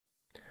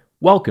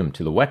Welcome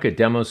to the WEKA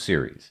demo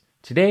series.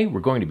 Today we're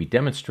going to be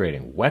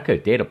demonstrating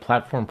WEKA data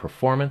platform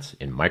performance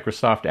in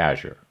Microsoft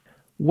Azure.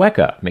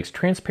 WEKA makes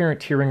transparent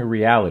tiering a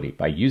reality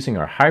by using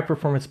our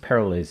high-performance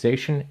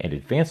parallelization and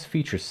advanced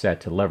feature set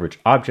to leverage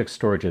object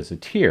storage as a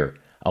tier,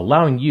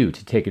 allowing you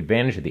to take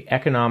advantage of the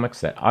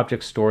economics that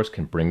object stores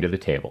can bring to the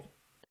table.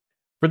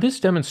 For this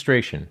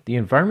demonstration, the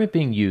environment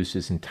being used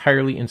is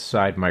entirely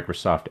inside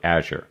Microsoft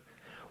Azure.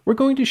 We're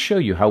going to show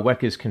you how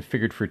WEKA is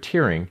configured for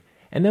tiering,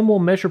 and then we'll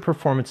measure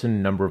performance in a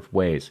number of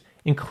ways,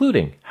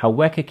 including how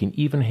WEKA can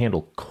even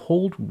handle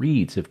cold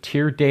reads of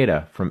tier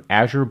data from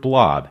Azure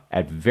Blob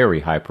at very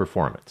high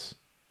performance.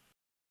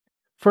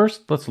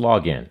 First, let's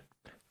log in.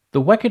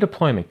 The WEKA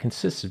deployment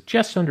consists of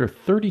just under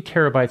 30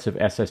 terabytes of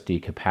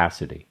SSD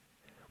capacity.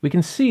 We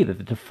can see that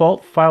the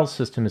default file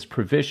system is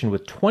provisioned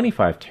with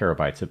 25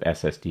 terabytes of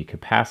SSD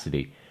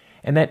capacity,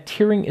 and that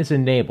tiering is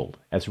enabled,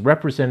 as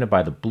represented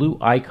by the blue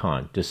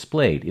icon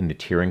displayed in the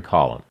tiering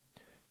column.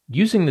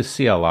 Using the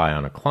CLI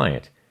on a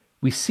client,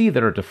 we see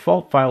that our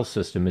default file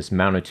system is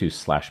mounted to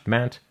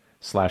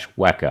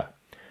 /ment/WEKA.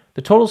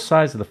 The total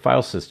size of the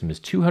file system is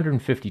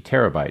 250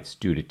 terabytes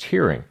due to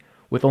tiering,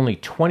 with only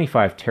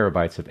 25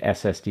 terabytes of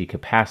SSD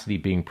capacity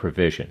being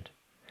provisioned.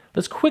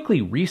 Let's quickly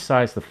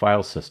resize the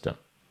file system.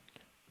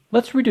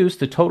 Let's reduce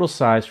the total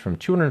size from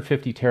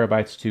 250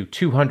 terabytes to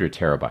 200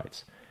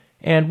 terabytes,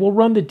 and we'll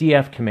run the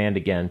df command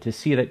again to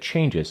see that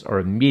changes are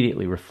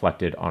immediately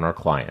reflected on our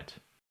client.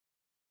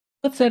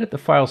 Let's edit the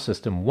file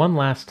system one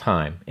last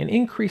time and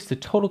increase the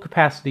total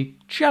capacity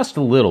just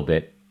a little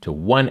bit to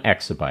 1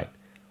 exabyte,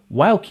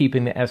 while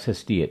keeping the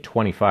SSD at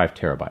 25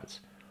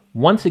 terabytes.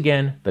 Once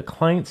again, the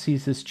client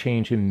sees this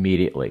change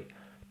immediately.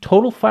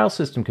 Total file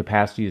system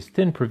capacity is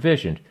thin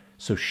provisioned,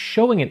 so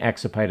showing an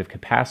exabyte of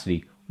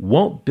capacity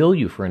won't bill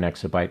you for an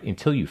exabyte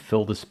until you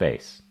fill the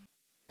space.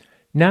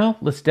 Now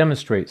let's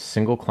demonstrate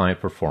single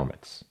client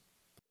performance.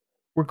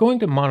 We're going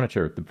to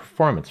monitor the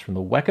performance from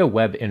the WEKA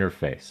web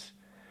interface.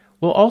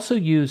 We'll also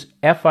use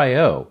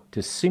FIO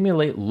to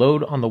simulate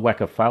load on the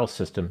WEKA file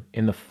system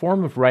in the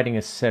form of writing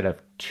a set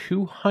of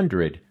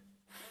 200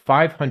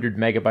 500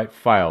 megabyte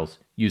files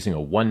using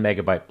a 1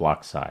 megabyte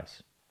block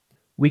size.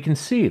 We can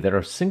see that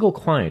our single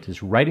client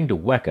is writing to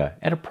WEKA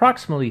at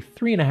approximately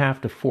 3.5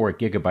 to 4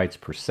 gigabytes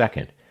per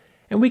second,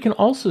 and we can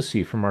also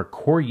see from our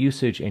core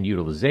usage and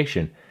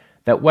utilization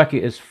that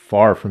WEKA is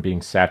far from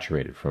being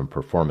saturated from a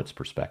performance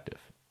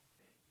perspective.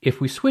 If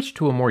we switch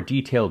to a more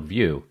detailed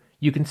view,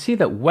 you can see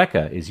that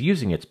WEKA is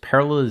using its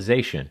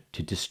parallelization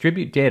to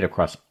distribute data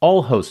across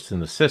all hosts in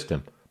the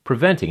system,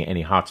 preventing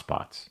any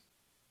hotspots.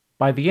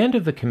 By the end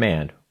of the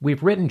command,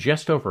 we've written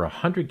just over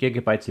 100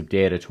 gigabytes of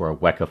data to our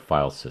WEKA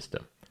file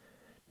system.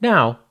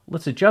 Now,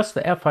 let's adjust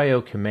the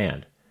FIO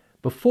command.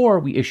 Before,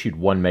 we issued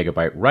 1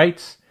 megabyte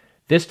writes.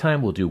 This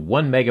time we'll do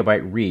 1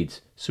 megabyte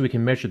reads so we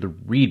can measure the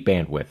read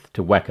bandwidth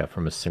to WEKA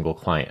from a single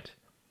client.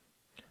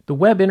 The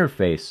web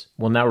interface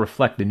will now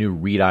reflect the new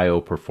read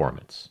I/O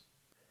performance.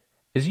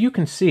 As you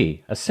can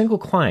see, a single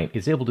client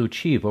is able to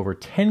achieve over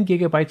 10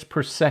 gigabytes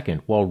per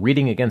second while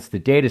reading against the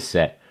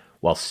dataset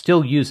while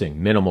still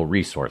using minimal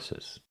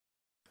resources.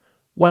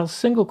 While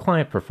single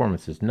client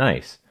performance is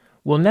nice,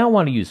 we'll now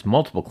want to use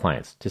multiple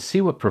clients to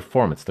see what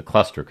performance the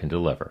cluster can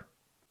deliver.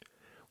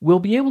 We'll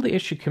be able to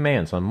issue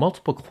commands on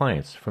multiple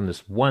clients from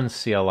this one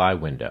CLI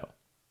window.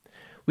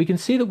 We can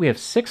see that we have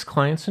 6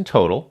 clients in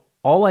total,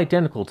 all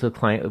identical to the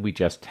client that we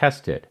just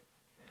tested.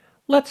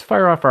 Let's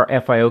fire off our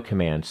FIO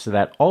command so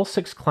that all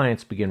 6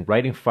 clients begin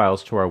writing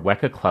files to our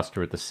WEKA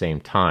cluster at the same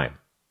time.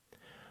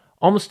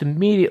 Almost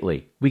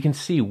immediately, we can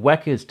see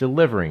WEKA is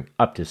delivering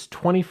up to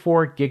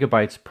 24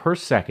 gigabytes per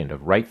second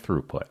of write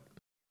throughput.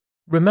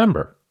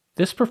 Remember,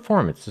 this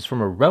performance is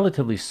from a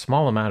relatively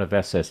small amount of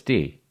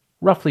SSD,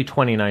 roughly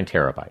 29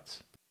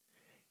 terabytes.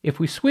 If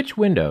we switch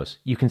windows,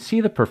 you can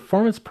see the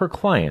performance per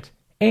client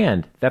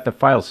and that the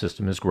file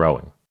system is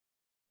growing.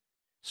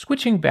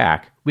 Switching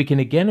back, we can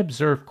again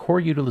observe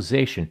core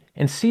utilization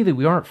and see that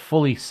we aren't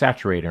fully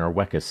saturating our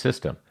WEKA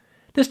system.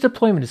 This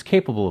deployment is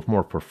capable of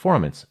more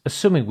performance,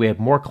 assuming we have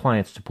more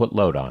clients to put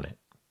load on it.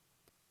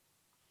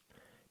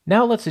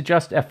 Now let's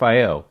adjust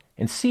FIO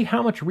and see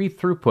how much read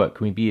throughput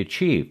can be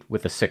achieved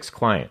with the 6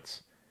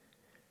 clients.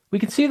 We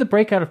can see the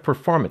breakout of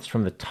performance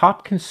from the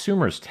top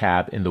Consumers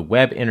tab in the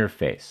web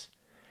interface.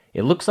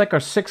 It looks like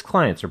our 6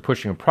 clients are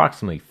pushing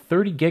approximately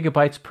 30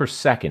 gigabytes per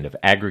second of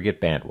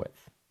aggregate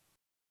bandwidth.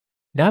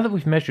 Now that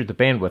we've measured the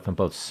bandwidth on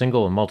both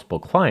single and multiple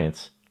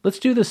clients, let's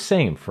do the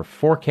same for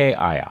 4K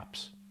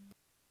IOPS.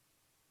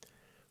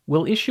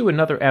 We'll issue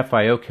another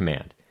FIO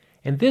command,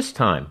 and this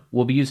time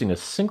we'll be using a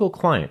single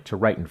client to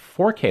write in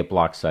 4K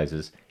block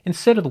sizes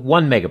instead of the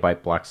 1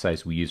 megabyte block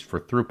size we used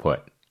for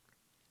throughput.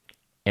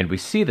 And we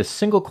see the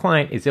single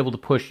client is able to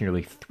push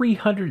nearly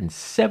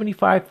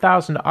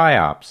 375,000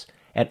 IOPS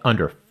at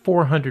under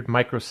 400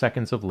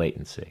 microseconds of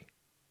latency.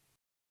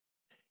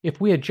 If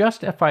we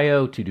adjust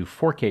FIO to do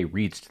 4K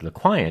reads to the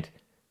client,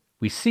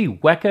 we see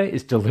WEKA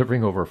is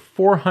delivering over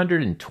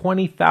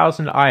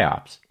 420,000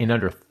 IOPS in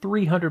under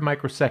 300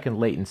 microsecond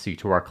latency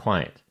to our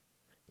client.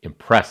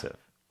 Impressive.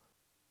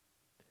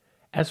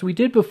 As we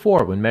did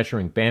before when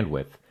measuring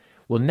bandwidth,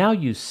 we'll now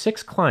use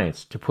 6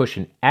 clients to push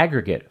an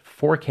aggregate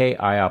 4K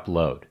IOP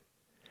load.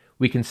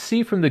 We can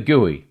see from the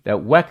GUI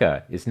that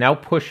WEKA is now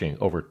pushing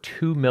over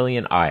 2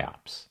 million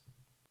IOPS.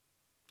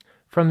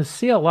 From the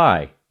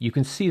CLI, you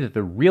can see that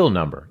the real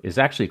number is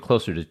actually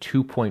closer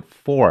to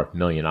 2.4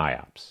 million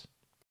IOPS.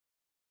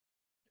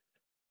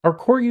 Our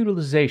core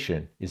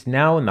utilization is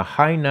now in the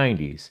high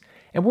 90s,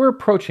 and we're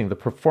approaching the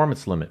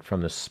performance limit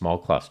from this small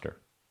cluster.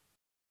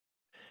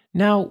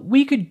 Now,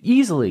 we could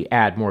easily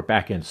add more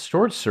backend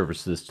storage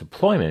services to this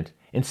deployment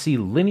and see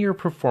linear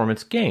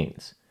performance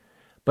gains.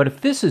 But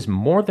if this is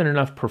more than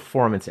enough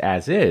performance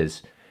as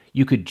is,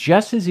 you could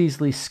just as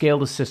easily scale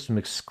the system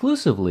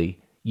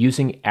exclusively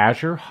using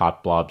Azure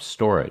Hot Blob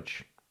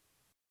storage.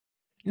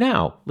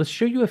 Now, let's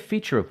show you a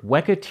feature of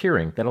WEKA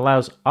tiering that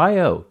allows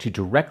I/O to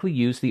directly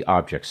use the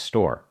object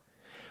store.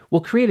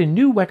 We'll create a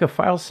new WEKA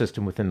file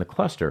system within the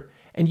cluster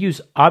and use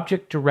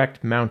object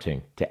direct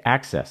mounting to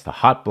access the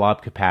Hot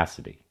Blob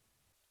capacity.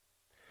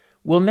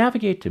 We'll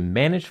navigate to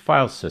Manage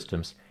File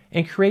Systems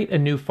and create a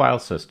new file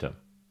system.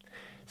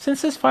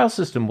 Since this file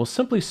system will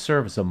simply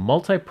serve as a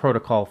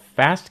multi-protocol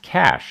fast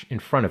cache in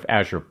front of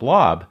Azure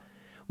Blob,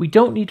 we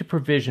don't need to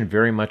provision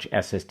very much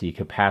SSD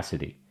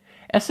capacity.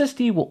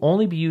 SSD will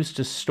only be used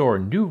to store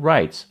new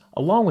writes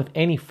along with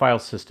any file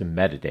system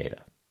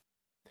metadata.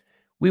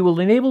 We will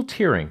enable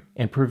tiering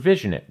and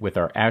provision it with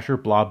our Azure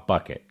Blob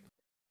bucket.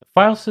 The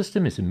file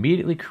system is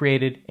immediately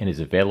created and is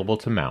available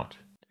to mount.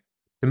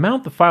 To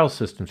mount the file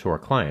system to our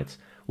clients,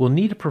 we'll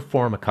need to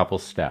perform a couple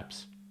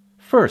steps.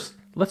 First,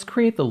 let's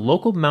create the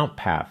local mount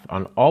path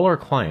on all our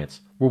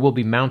clients where we'll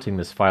be mounting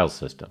this file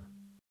system.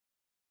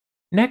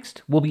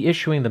 Next, we'll be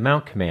issuing the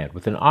mount command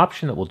with an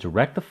option that will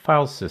direct the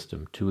file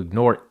system to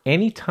ignore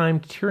any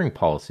timed tiering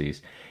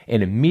policies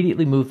and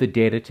immediately move the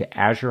data to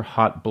Azure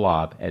Hot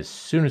Blob as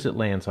soon as it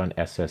lands on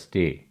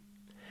SSD.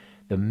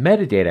 The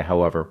metadata,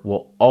 however,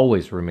 will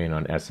always remain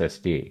on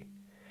SSD.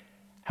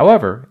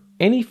 However,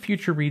 any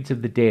future reads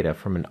of the data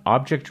from an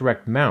object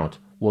direct mount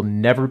will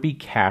never be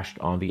cached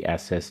on the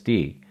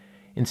SSD.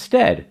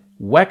 Instead,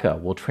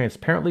 WEKA will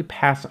transparently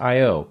pass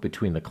I/O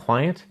between the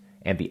client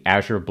and the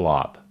Azure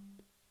Blob.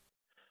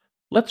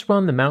 Let's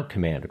run the mount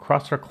command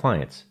across our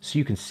clients so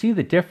you can see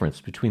the difference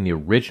between the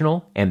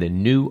original and the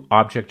new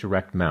object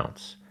direct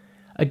mounts.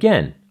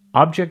 Again,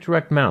 object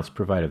direct mounts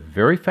provide a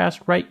very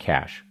fast write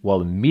cache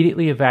while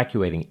immediately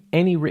evacuating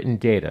any written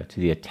data to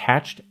the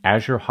attached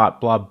Azure Hot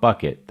Blob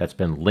bucket that's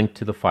been linked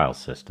to the file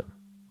system.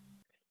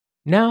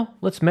 Now,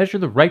 let's measure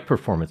the write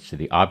performance to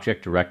the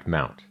object direct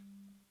mount.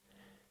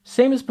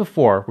 Same as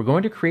before, we're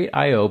going to create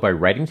I/O by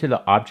writing to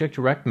the object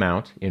direct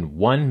mount in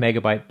 1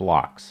 megabyte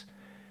blocks.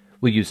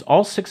 We'll use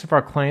all 6 of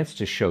our clients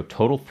to show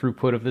total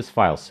throughput of this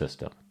file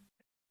system.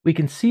 We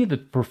can see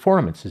that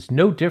performance is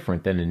no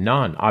different than a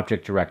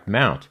non-object direct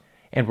mount,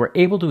 and we're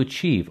able to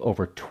achieve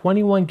over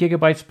 21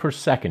 gigabytes per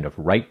second of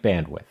write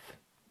bandwidth.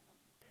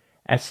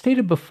 As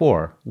stated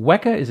before,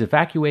 WEKA is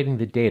evacuating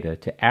the data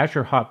to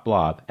Azure Hot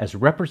Blob as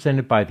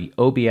represented by the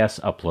OBS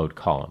upload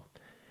column.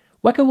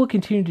 WEKA will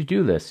continue to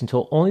do this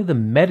until only the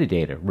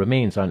metadata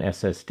remains on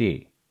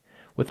SSD.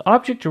 With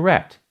Object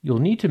Direct, you'll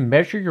need to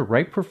measure your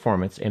write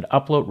performance and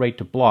upload rate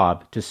to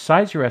Blob to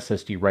size your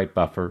SSD write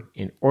buffer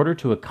in order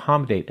to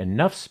accommodate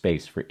enough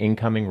space for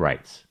incoming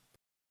writes.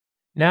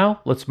 Now,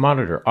 let's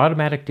monitor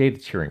automatic data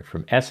tiering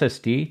from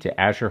SSD to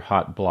Azure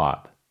Hot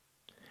Blob.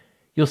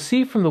 You'll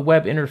see from the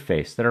web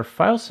interface that our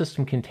file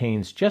system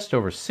contains just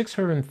over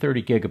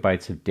 630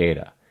 gigabytes of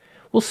data.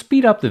 We'll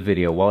speed up the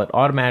video while it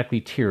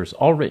automatically tiers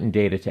all written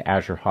data to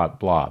Azure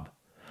Hot Blob.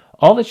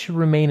 All that should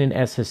remain in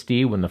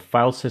SSD when the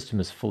file system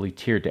is fully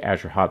tiered to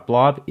Azure Hot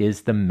Blob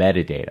is the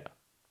metadata.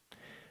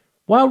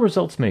 While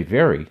results may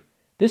vary,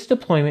 this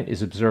deployment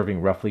is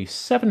observing roughly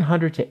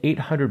 700 to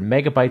 800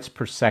 megabytes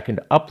per second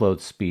upload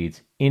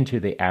speeds into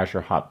the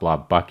Azure Hot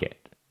Blob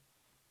bucket.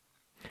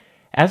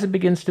 As it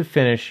begins to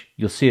finish,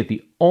 you'll see that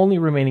the only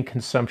remaining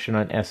consumption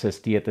on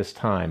SSD at this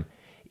time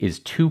is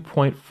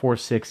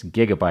 2.46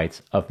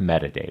 gigabytes of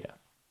metadata.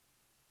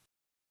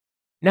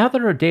 Now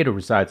that our data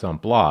resides on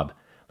Blob,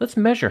 let's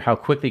measure how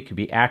quickly it can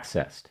be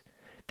accessed.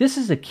 This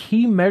is a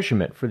key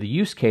measurement for the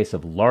use case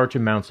of large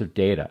amounts of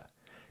data.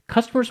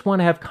 Customers want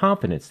to have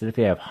confidence that if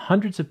they have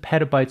hundreds of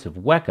petabytes of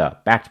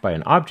WEKA backed by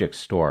an object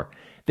store,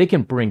 they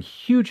can bring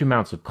huge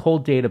amounts of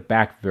cold data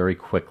back very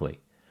quickly.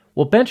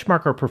 We'll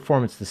benchmark our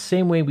performance the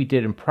same way we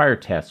did in prior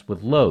tests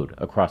with load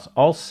across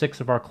all 6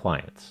 of our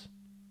clients.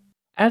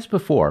 As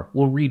before,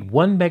 we'll read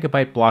 1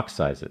 megabyte block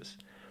sizes.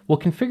 We'll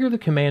configure the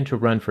command to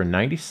run for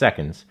 90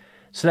 seconds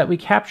so that we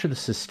capture the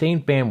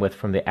sustained bandwidth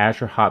from the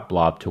Azure Hot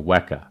Blob to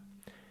WEKA.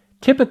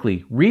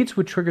 Typically, reads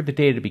would trigger the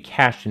data to be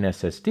cached in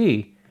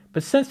SSD,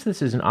 but since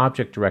this is an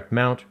object direct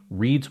mount,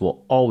 reads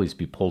will always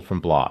be pulled from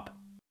Blob.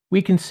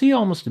 We can see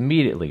almost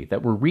immediately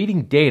that we're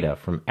reading data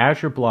from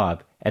Azure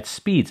Blob at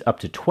speeds up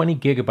to 20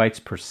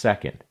 gigabytes per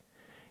second.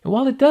 And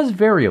while it does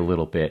vary a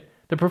little bit,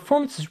 the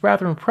performance is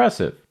rather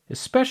impressive,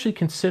 especially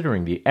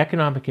considering the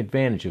economic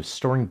advantage of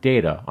storing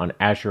data on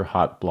Azure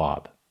Hot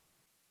Blob.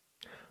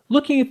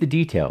 Looking at the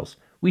details,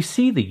 we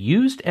see the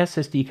used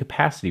SSD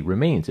capacity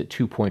remains at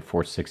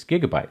 2.46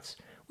 gigabytes,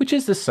 which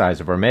is the size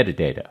of our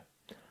metadata.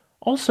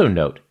 Also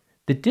note,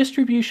 the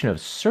distribution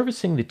of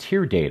servicing the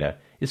tier data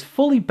is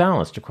fully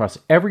balanced across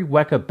every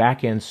WEKA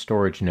backend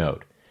storage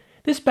node.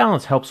 This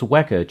balance helps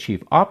WEKA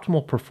achieve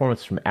optimal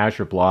performance from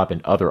Azure Blob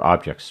and other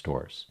object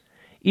stores.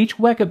 Each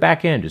WEKA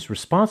backend is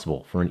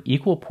responsible for an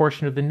equal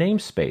portion of the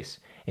namespace,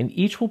 and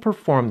each will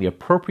perform the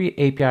appropriate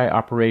API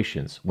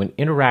operations when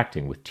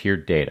interacting with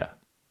tiered data.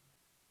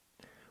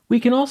 We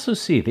can also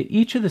see that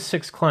each of the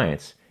 6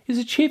 clients is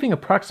achieving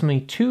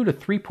approximately 2 to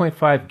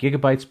 3.5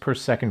 gigabytes per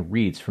second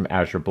reads from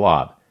Azure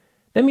Blob.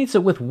 That means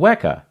that with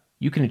WEKA,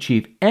 you can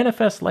achieve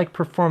NFS-like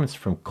performance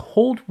from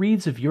cold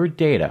reads of your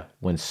data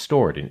when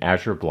stored in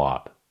Azure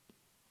Blob.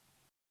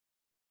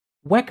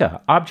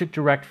 WEKA Object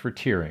Direct for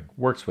tiering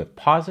works with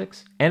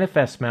POSIX,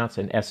 NFS mounts,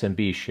 and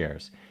SMB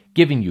shares,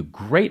 giving you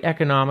great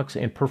economics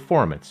and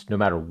performance no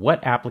matter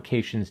what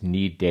applications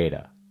need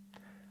data.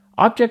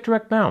 Object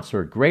Direct mounts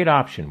are a great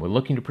option when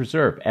looking to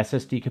preserve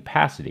SSD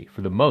capacity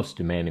for the most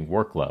demanding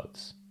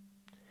workloads.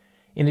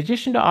 In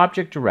addition to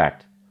Object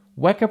Direct,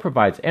 WEKA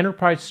provides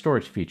enterprise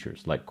storage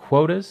features like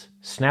quotas,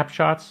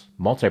 snapshots,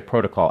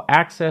 multi-protocol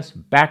access,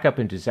 backup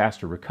and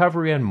disaster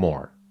recovery, and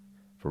more.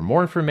 For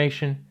more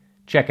information,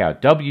 check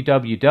out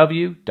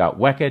www.weka.io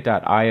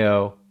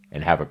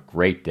and have a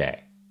great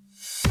day.